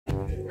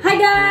Hi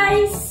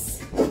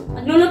guys!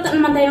 Magluluto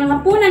naman tayo ng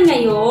hapunan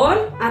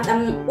ngayon at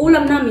ang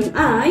ulam namin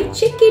ay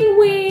chicken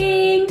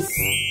wings.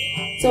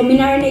 So,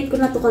 minarinate ko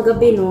na to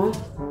kagabi, no?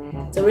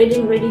 So,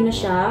 ready na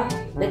siya.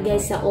 Lagay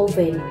sa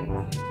oven.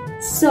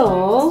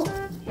 So,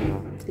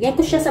 lagay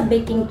ko siya sa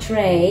baking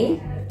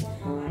tray.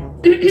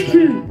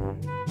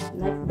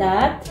 Like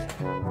that.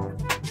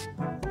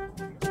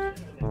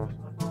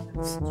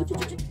 So, lagay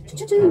ko siya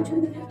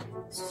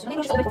sa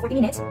oven for 40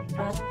 minutes.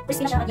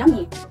 Crispy na siya.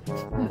 Yummy!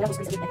 Wala ko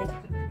crispy sa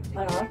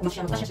para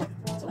kumasya siya.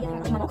 So, ayan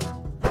yung aking manok.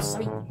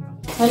 Sorry.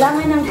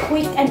 Kailangan ng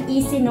quick and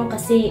easy, no?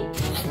 Kasi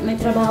may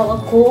trabaho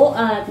ako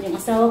at yung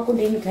asawa ko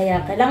din.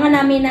 Kaya kailangan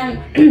namin ng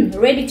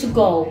ready to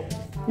go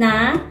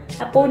na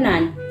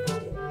hapunan.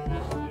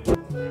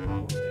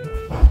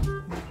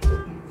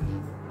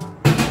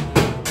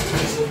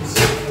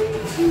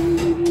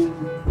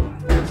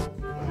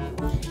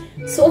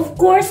 So, of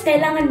course,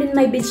 kailangan din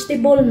may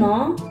vegetable,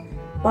 no?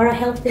 Para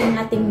healthy ang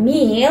ating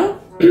meal.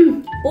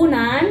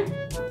 Hapunan.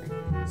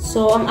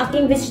 So, ang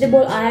aking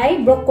vegetable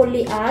ay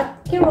broccoli at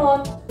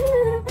carrot.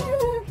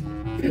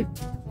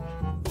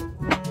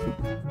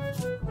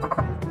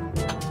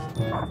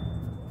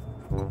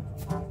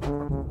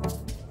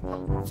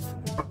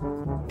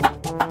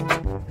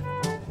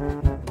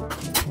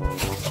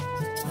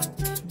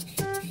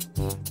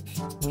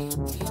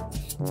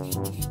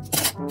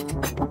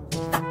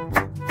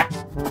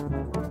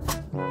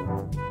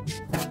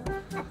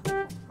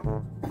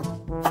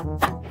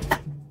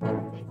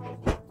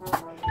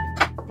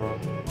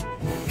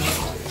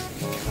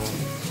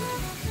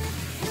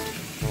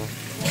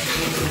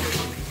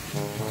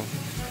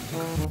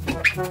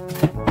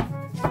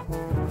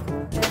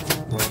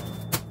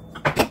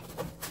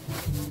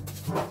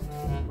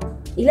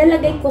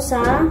 Ilalagay ko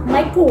sa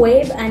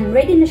microwave and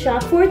ready na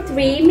siya for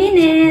 3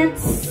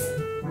 minutes.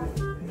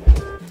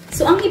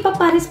 So, ang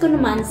ipapares ko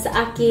naman sa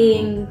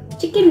aking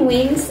chicken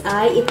wings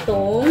ay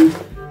itong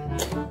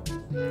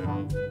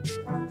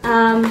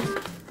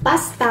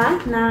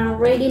pasta na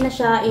ready na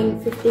siya in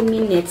 15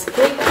 minutes.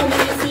 Quick and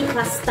easy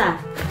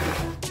pasta.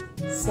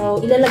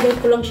 So,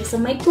 ilalagay ko lang siya sa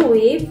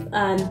microwave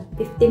and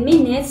 15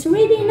 minutes,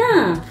 ready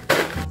na.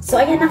 So,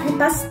 ayan aking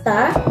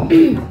pasta.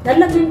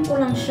 Lalagyan ko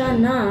lang siya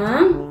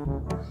ng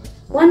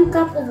 1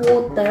 cup of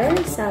water,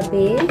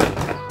 sabi,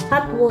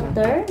 hot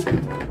water,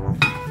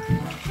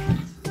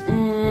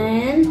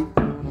 and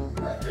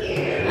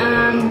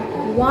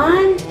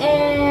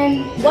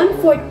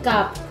 1/4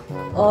 cup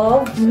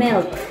of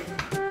milk.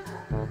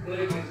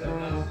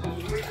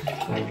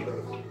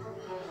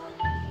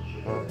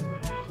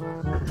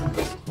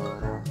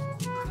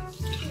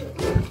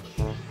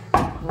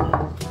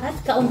 At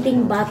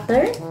kaunting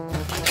butter.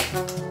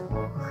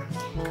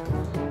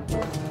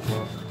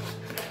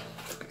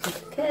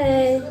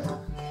 Okay.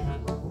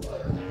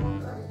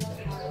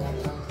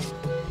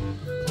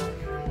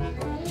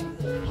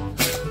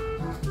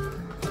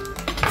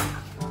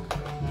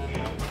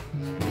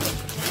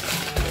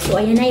 So,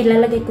 ayan na,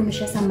 ilalagay ko na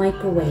siya sa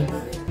microwave.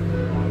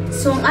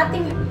 So, ang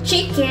ating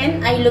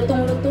chicken ay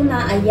lutong-luto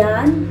na.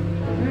 Ayan.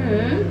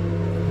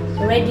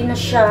 Ready na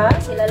siya.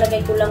 So,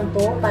 ilalagay ko lang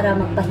to para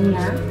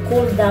magpahinga.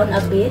 Cool down a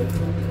bit.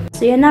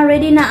 So, yan na.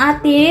 Ready na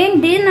ating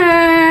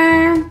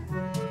dinner.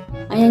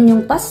 Ayan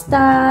yung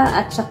pasta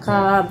at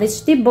saka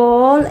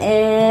vegetable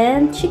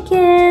and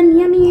chicken.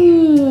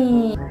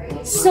 Yummy!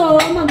 So,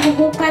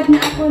 magbubukad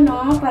na ako,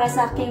 no? Para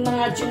sa aking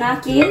mga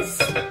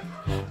junakis.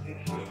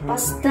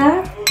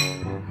 Pasta.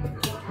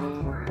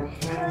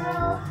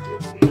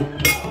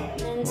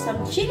 And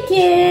some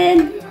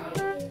chicken.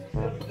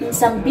 And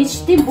some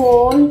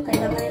vegetable.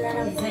 Kailangan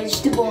nila ng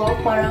vegetable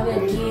para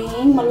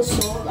maging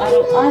malusog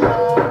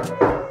araw-araw.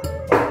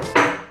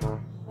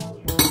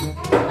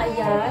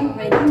 Ayan,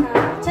 ready na.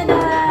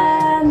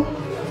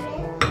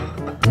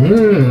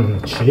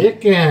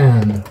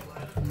 Chicken.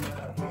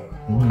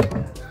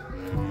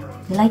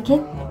 You like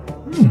it?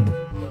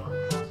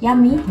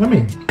 Yummy?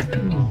 Yummy.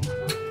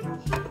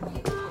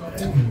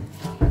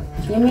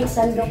 You make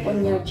sandok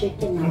on your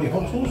chicken.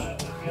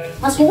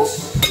 Hot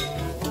sauce?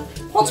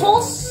 Hot sauce? Hot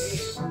sauce?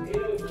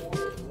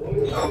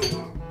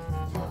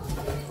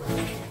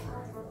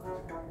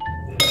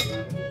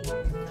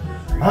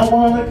 I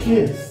wanna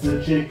kiss the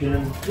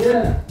chicken.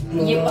 Yeah.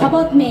 How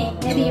about me?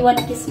 Maybe you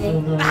want to kiss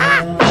me?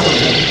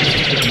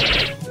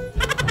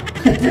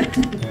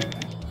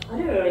 I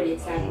already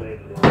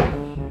tried.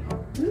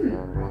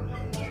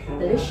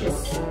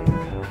 Delicious.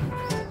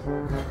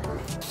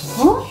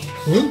 Huh?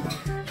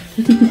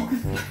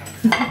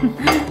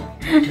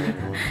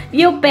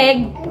 You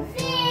peg.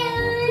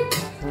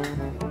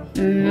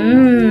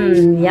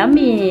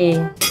 Yummy.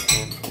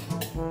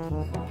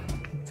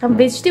 Some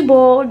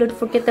vegetable. Don't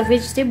forget the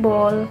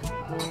vegetable.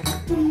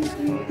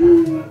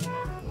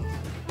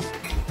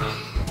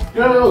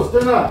 Girls,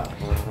 dinner.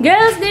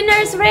 Girls, dinner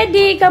is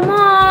ready. Come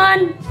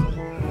on.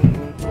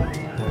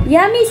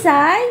 Yummy,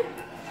 Sai.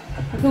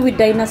 Ako with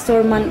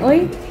dinosaur man,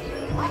 oy.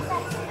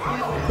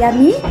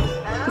 Yummy?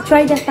 You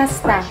try the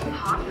pasta.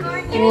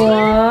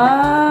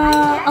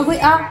 Wow. Agoy,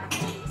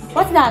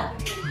 What's that?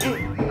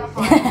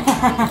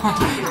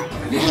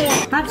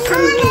 Have some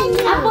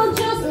apple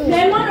juice.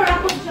 Lemon or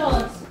apple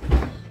juice?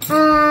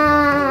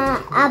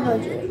 Apple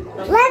juice.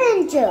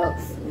 Lemon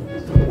juice.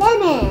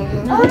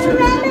 Lemon. Or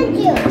lemon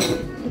juice.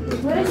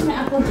 Where is my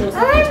apple juice? I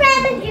like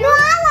lemon juice. No,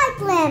 I like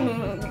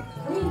lemon.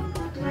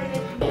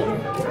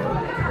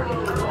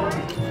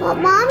 What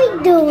mommy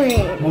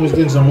doing? Mommy's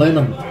getting some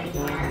lemon.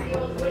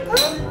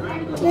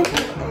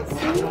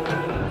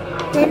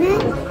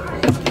 Lemon?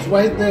 Just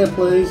wait there,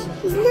 please.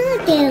 He's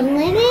not getting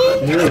lemon.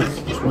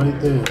 Yes, just wait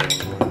there.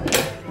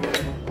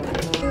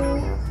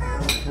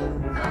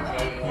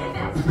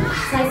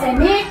 Say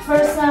make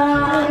first.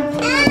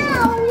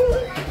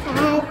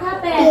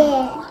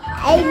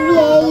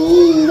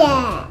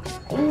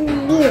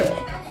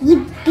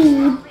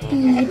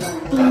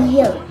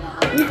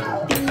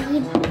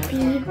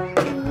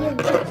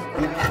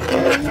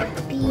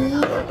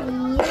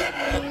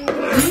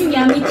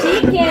 Yummy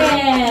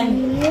chicken.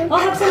 Oh,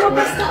 have some more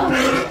pasta.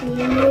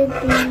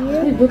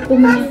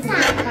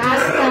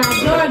 Pasta.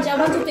 George, I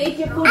want you to eat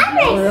your food.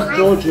 Alright,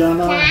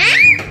 Georgiana.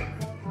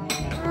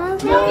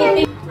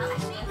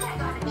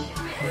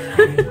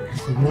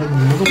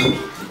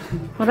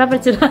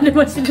 Robert, you don't know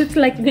what she looks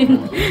like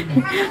then.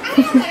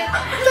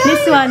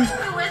 This one.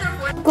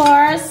 Of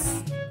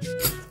course,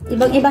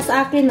 ibang-iba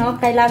sa akin, no?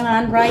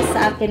 Kailangan rice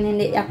sa akin,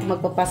 hindi ako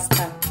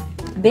magpapasta.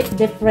 Bit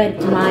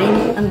different.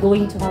 Mine, I'm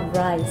going to have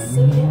rice.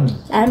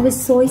 And with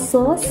soy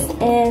sauce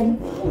and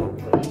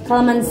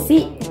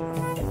calamansi.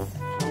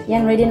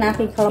 Yan, ready na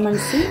aking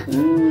calamansi.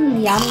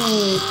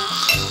 Yummy.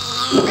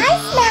 I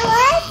smell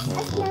it.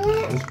 I smell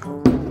it.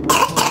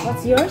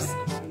 What's yours?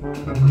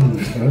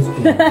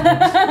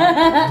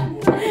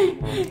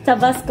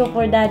 Tabasco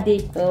for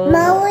daddy.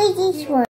 Mom, this one.